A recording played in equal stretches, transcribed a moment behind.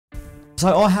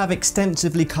So I have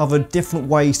extensively covered different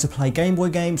ways to play Game Boy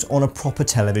games on a proper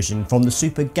television, from the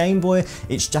Super Game Boy,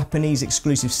 its Japanese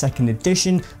exclusive second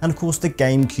edition, and of course the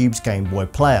GameCube's Game Boy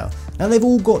player. Now they've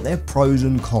all got their pros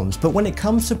and cons, but when it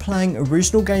comes to playing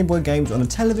original Game Boy games on a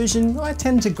television, I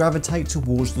tend to gravitate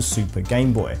towards the Super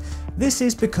Game Boy. This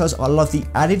is because I love the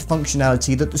added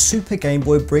functionality that the Super Game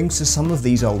Boy brings to some of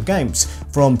these old games,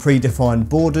 from predefined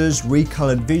borders,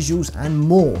 recolored visuals and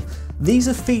more. These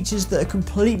are features that are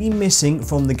completely missing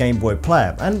from the Game Boy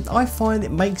player, and I find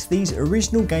it makes these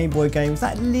original Game Boy games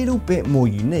that little bit more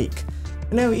unique.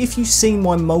 Now, if you've seen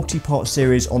my multi-part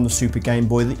series on the Super Game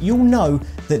Boy, you'll know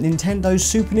that Nintendo's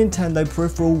Super Nintendo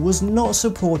peripheral was not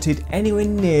supported anywhere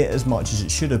near as much as it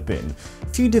should have been.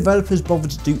 Few developers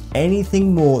bothered to do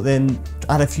anything more than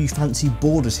add a few fancy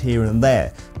borders here and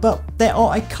there, but there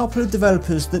are a couple of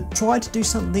developers that tried to do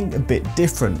something a bit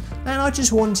different, and I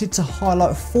just wanted to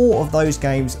highlight 4 of those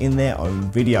games in their own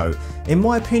video. In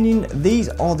my opinion, these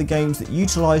are the games that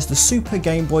utilise the Super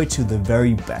Game Boy to the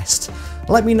very best.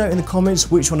 Let me know in the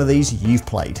comments which one of these you've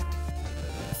played.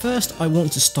 First, I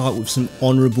want to start with some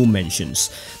honourable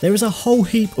mentions. There is a whole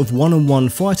heap of one-on-one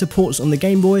fighter ports on the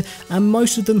Game Boy, and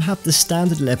most of them have the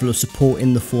standard level of support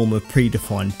in the form of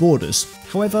predefined borders.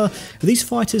 However, these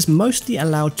fighters mostly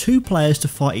allow 2 players to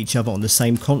fight each other on the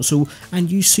same console and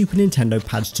use Super Nintendo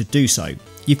pads to do so.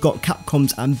 You've got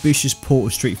Capcom's ambitious port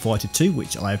of Street Fighter 2,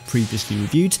 which I have previously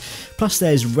reviewed, plus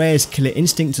there's Rare's Killer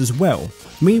Instinct as well.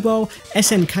 Meanwhile,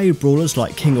 SNK brawlers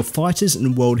like King of Fighters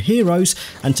and World Heroes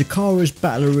and Takara's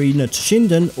Battle Arena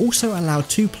Toshinden also allow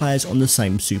 2 players on the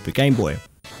same Super Game Boy.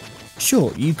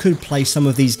 Sure, you could play some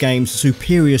of these games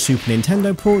superior Super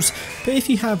Nintendo ports, but if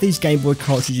you have these Game Boy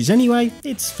cartridges anyway,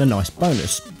 it's a nice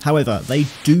bonus. However, they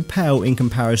do pale in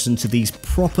comparison to these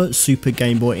proper Super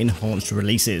Game Boy enhanced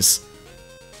releases.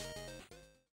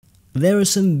 There are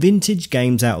some vintage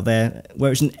games out there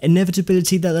where it's an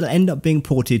inevitability that they'll end up being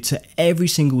ported to every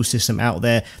single system out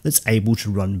there that's able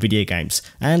to run video games,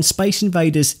 and Space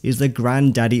Invaders is the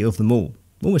granddaddy of them all.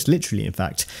 Almost literally, in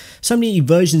fact. So many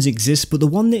versions exist, but the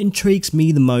one that intrigues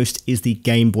me the most is the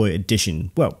Game Boy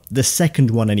Edition. Well, the second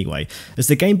one anyway, as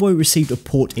the Game Boy received a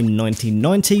port in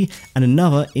 1990 and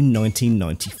another in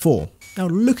 1994. Now,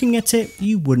 looking at it,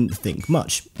 you wouldn't think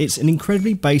much. It's an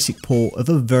incredibly basic port of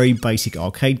a very basic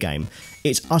arcade game.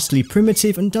 It's utterly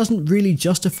primitive and doesn't really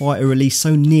justify a release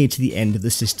so near to the end of the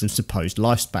system's supposed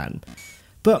lifespan.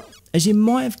 But as you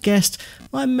might have guessed,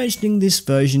 I'm mentioning this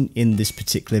version in this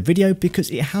particular video because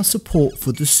it has support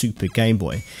for the Super Game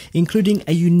Boy, including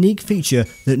a unique feature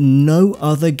that no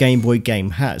other Game Boy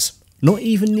game has. Not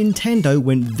even Nintendo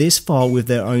went this far with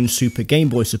their own Super Game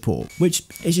Boy support, which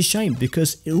is a shame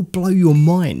because it'll blow your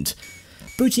mind.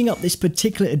 Booting up this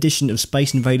particular edition of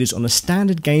Space Invaders on a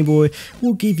standard Game Boy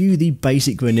will give you the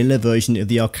basic vanilla version of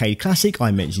the arcade classic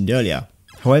I mentioned earlier.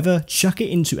 However, chuck it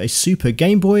into a Super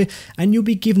Game Boy and you'll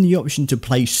be given the option to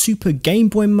play Super Game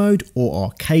Boy mode or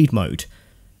arcade mode.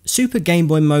 Super Game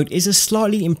Boy mode is a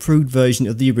slightly improved version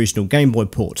of the original Game Boy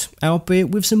port,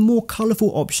 albeit with some more colourful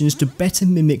options to better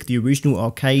mimic the original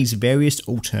arcade's various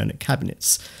alternate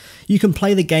cabinets. You can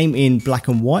play the game in black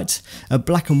and white, a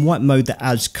black and white mode that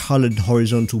adds coloured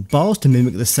horizontal bars to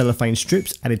mimic the cellophane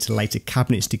strips added to later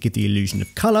cabinets to give the illusion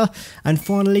of colour, and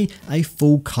finally a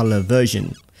full colour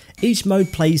version. Each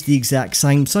mode plays the exact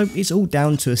same, so it's all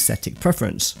down to aesthetic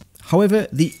preference. However,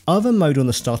 the other mode on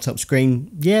the startup screen,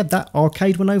 yeah, that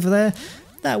arcade one over there,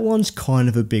 that one's kind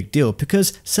of a big deal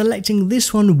because selecting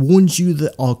this one warns you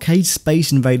that arcade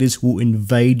Space Invaders will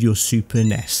invade your Super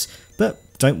NES. But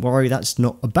don't worry, that's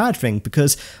not a bad thing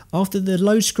because after the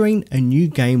load screen, a new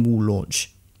game will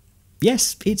launch.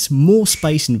 Yes, it's more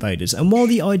Space Invaders, and while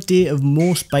the idea of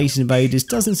more Space Invaders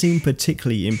doesn't seem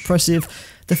particularly impressive,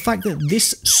 the fact that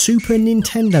this Super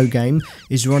Nintendo game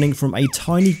is running from a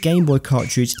tiny Game Boy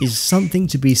cartridge is something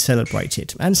to be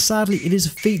celebrated, and sadly it is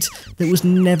a feat that was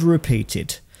never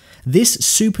repeated. This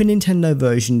Super Nintendo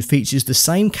version features the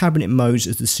same cabinet modes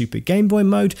as the Super Game Boy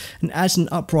mode and adds an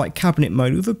upright cabinet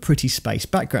mode with a pretty space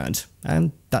background,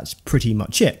 and that's pretty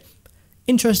much it.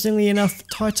 Interestingly enough,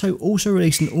 Taito also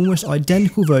released an almost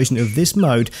identical version of this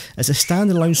mode as a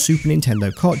standalone Super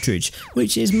Nintendo cartridge,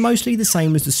 which is mostly the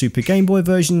same as the Super Game Boy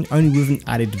version, only with an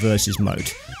added versus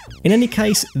mode. In any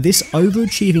case, this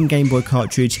overachieving Game Boy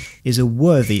cartridge is a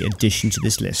worthy addition to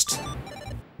this list.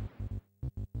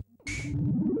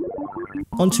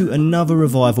 Onto another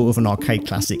revival of an arcade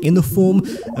classic in the form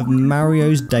of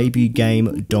Mario's debut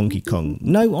game Donkey Kong.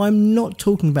 No, I'm not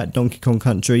talking about Donkey Kong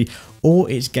Country or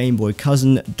its Game Boy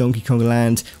cousin Donkey Kong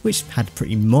Land, which had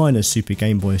pretty minor Super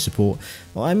Game Boy support.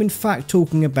 I'm in fact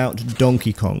talking about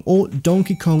Donkey Kong, or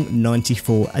Donkey Kong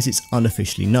 94 as it's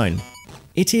unofficially known.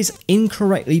 It is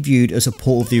incorrectly viewed as a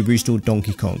port of the original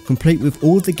Donkey Kong, complete with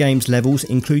all of the game's levels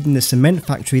including the cement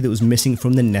factory that was missing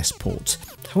from the NES port.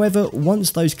 However,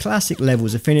 once those classic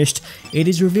levels are finished, it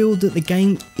is revealed that the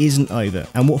game isn't over,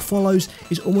 and what follows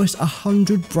is almost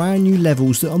 100 brand new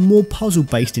levels that are more puzzle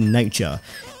based in nature.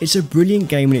 It's a brilliant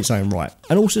game in its own right,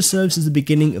 and also serves as the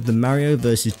beginning of the Mario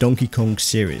vs Donkey Kong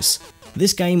series.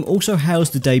 This game also hails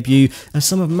the debut of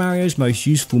some of Mario's most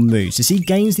useful moves, as he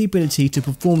gains the ability to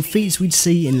perform feats we'd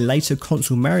see in later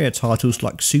console Mario titles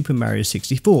like Super Mario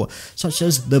 64, such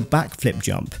as the backflip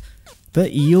jump.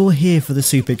 But you're here for the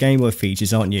Super Game Boy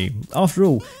features, aren't you? After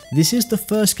all, this is the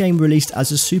first game released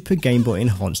as a Super Game Boy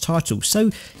enhanced title, so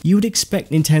you would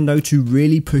expect Nintendo to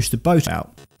really push the boat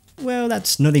out. Well,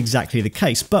 that's not exactly the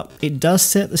case, but it does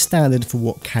set the standard for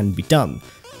what can be done.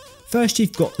 First,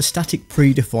 you've got the static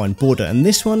predefined border, and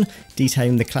this one,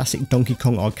 detailing the classic Donkey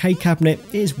Kong arcade cabinet,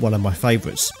 is one of my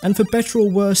favourites. And for better or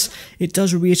worse, it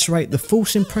does reiterate the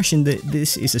false impression that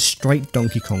this is a straight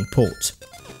Donkey Kong port.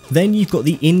 Then you've got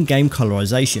the in-game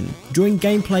colorization. During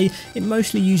gameplay, it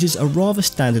mostly uses a rather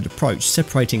standard approach,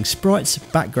 separating sprites,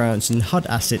 backgrounds and HUD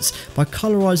assets by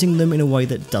colorizing them in a way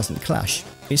that doesn't clash.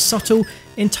 It's subtle,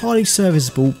 entirely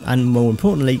serviceable, and more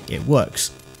importantly, it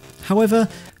works. However,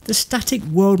 the static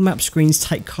world map screens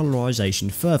take colorization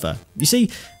further. You see,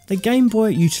 the Game Boy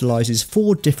utilises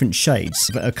 4 different shades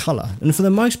of colour, and for the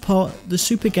most part, the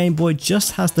Super Game Boy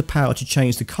just has the power to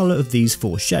change the colour of these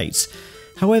 4 shades.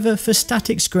 However, for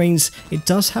static screens, it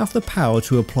does have the power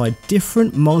to apply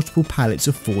different multiple palettes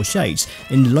of 4 shades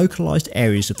in localised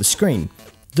areas of the screen.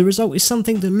 The result is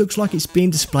something that looks like it's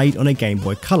being displayed on a Game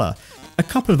Boy Color. A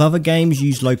couple of other games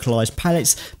use localised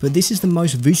palettes, but this is the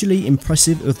most visually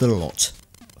impressive of the lot.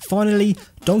 Finally,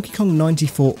 Donkey Kong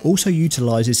 94 also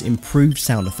utilises improved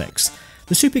sound effects.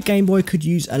 The Super Game Boy could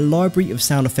use a library of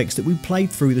sound effects that we played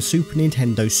through the Super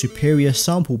Nintendo's superior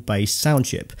sample-based sound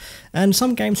chip, and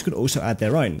some games could also add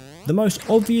their own. The most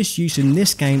obvious use in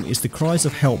this game is the cries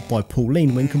of help by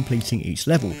Pauline when completing each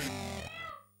level,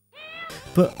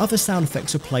 but other sound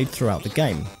effects are played throughout the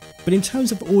game. But in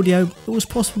terms of audio, it was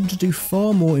possible to do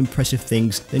far more impressive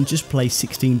things than just play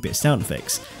 16-bit sound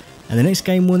effects, and the next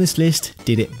game on this list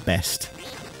did it best.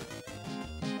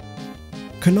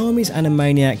 Konami's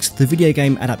Animaniacs, the video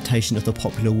game adaptation of the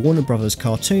popular Warner Bros.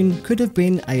 Cartoon, could have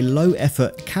been a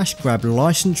low-effort, cash-grab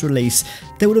license release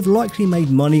that would have likely made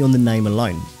money on the name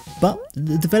alone. But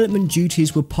the development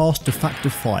duties were passed to Factor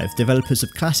 5, developers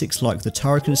of classics like the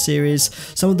Turrican series,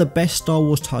 some of the best Star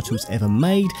Wars titles ever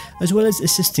made, as well as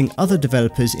assisting other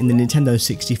developers in the Nintendo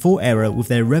 64 era with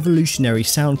their revolutionary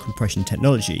sound compression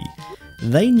technology.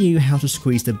 They knew how to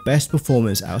squeeze the best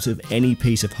performance out of any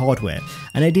piece of hardware,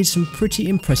 and they did some pretty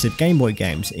impressive Game Boy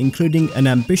games, including an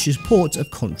ambitious port of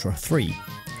Contra 3.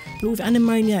 But with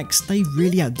Animaniacs, they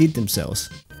really outdid themselves.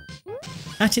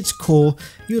 At its core,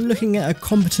 you're looking at a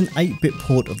competent 8-bit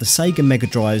port of the Sega Mega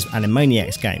Drive's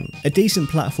Animaniacs game, a decent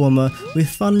platformer with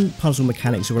fun puzzle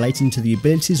mechanics relating to the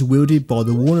abilities wielded by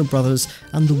the Warner Brothers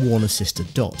and the Warner sister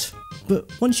Dot. But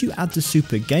once you add the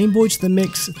Super Game Boy to the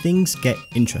mix, things get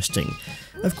interesting.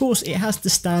 Of course, it has the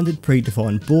standard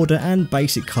predefined border and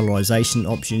basic colorization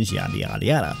options, yada yada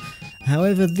yada.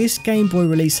 However, this Game Boy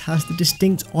release has the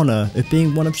distinct honour of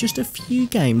being one of just a few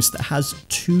games that has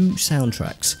 2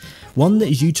 soundtracks. One that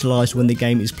is utilised when the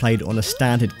game is played on a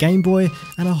standard Game Boy,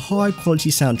 and a high quality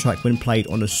soundtrack when played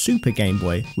on a Super Game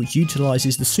Boy, which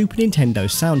utilises the Super Nintendo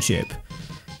sound chip.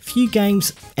 Few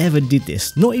games ever did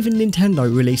this, not even Nintendo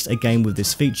released a game with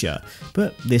this feature,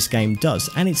 but this game does,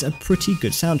 and it's a pretty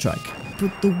good soundtrack.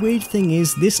 But the weird thing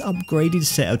is, this upgraded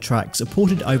set of tracks are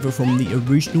ported over from the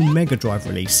original Mega Drive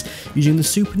release, using the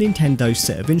Super Nintendo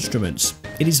set of instruments.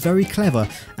 It is very clever,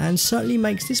 and certainly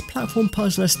makes this platform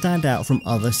puzzler stand out from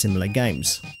other similar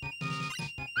games.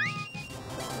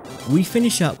 We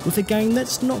finish up with a game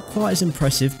that's not quite as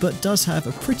impressive, but does have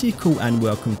a pretty cool and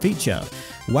welcome feature.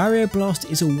 Wario Blast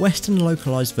is a Western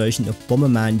localised version of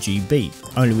Bomberman GB,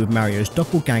 only with Mario's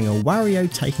doppelganger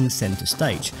Wario taking centre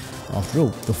stage. After all,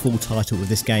 the full title of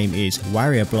this game is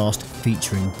Wario Blast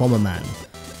featuring Bomberman.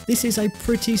 This is a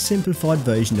pretty simplified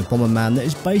version of Bomberman that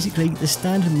is basically the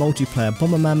standard multiplayer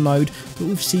Bomberman mode, but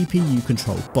with CPU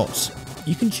controlled bots.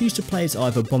 You can choose to play as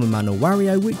either Bomberman or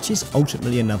Wario, which is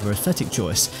ultimately another aesthetic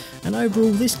choice, and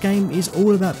overall this game is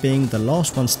all about being the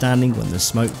last one standing when the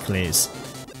smoke clears.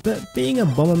 But being a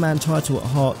Bomberman title at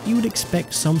heart, you would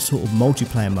expect some sort of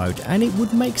multiplayer mode, and it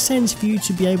would make sense for you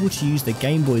to be able to use the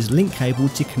Game Boy's link cable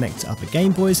to connect to other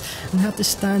Game Boys and have the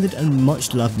standard and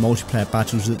much loved multiplayer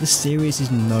battles that the series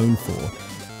is known for.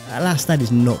 alas, that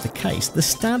is not the case. The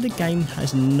standard game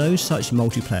has no such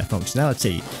multiplayer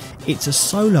functionality. It's a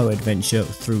solo adventure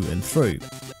through and through.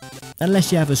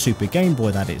 Unless you have a Super Game Boy,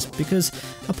 that is, because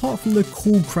apart from the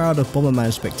cool crowd of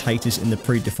Bomberman spectators in the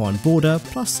predefined border,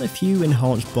 plus a few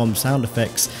enhanced bomb sound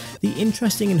effects, the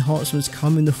interesting enhancements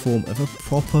come in the form of a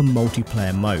proper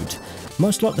multiplayer mode.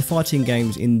 Much like the fighting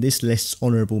games in this list's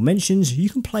honourable mentions, you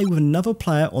can play with another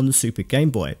player on the Super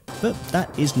Game Boy. But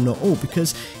that is not all,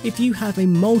 because if you have a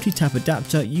multi-tap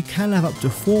adapter, you can have up to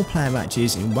 4 player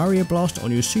matches in Wario Blast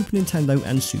on your Super Nintendo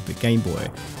and Super Game Boy.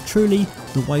 Truly,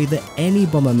 the way that any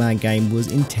Bomberman game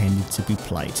was intended to be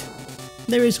played.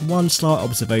 There is one slight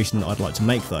observation that I'd like to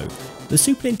make though. The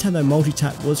Super Nintendo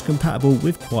multi-tap was compatible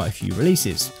with quite a few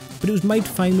releases, but it was made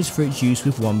famous for its use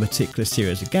with one particular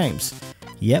series of games.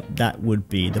 Yep, that would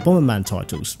be the Bomberman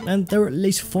titles, and there are at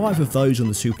least 5 of those on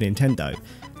the Super Nintendo.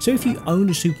 So if you own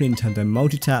a Super Nintendo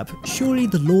multi-tap, surely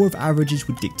the law of averages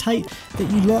would dictate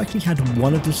that you likely had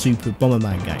one of the Super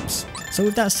Bomberman games. So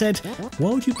with that said,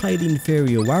 why would you play the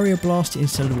inferior Wario Blast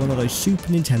instead of one of those Super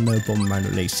Nintendo Bomberman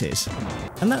releases?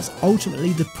 And that's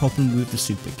ultimately the problem with the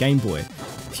Super Game Boy.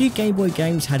 Few Game Boy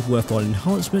games had worthwhile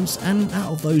enhancements, and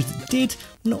out of those that did,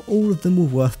 not all of them were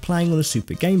worth playing on a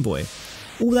Super Game Boy.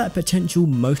 All that potential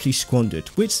mostly squandered,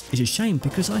 which is a shame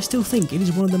because I still think it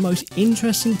is one of the most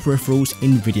interesting peripherals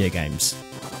in video games.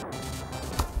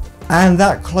 And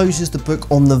that closes the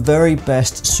book on the very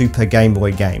best Super Game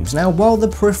Boy games. Now, while the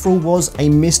peripheral was a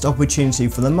missed opportunity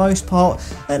for the most part,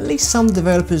 at least some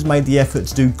developers made the effort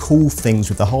to do cool things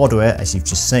with the hardware, as you've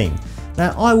just seen.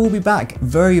 Now, I will be back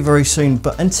very soon,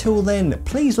 but until then,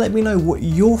 please let me know what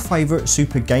your favourite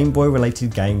Super Game Boy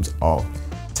related games are.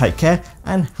 Take care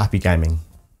and happy gaming.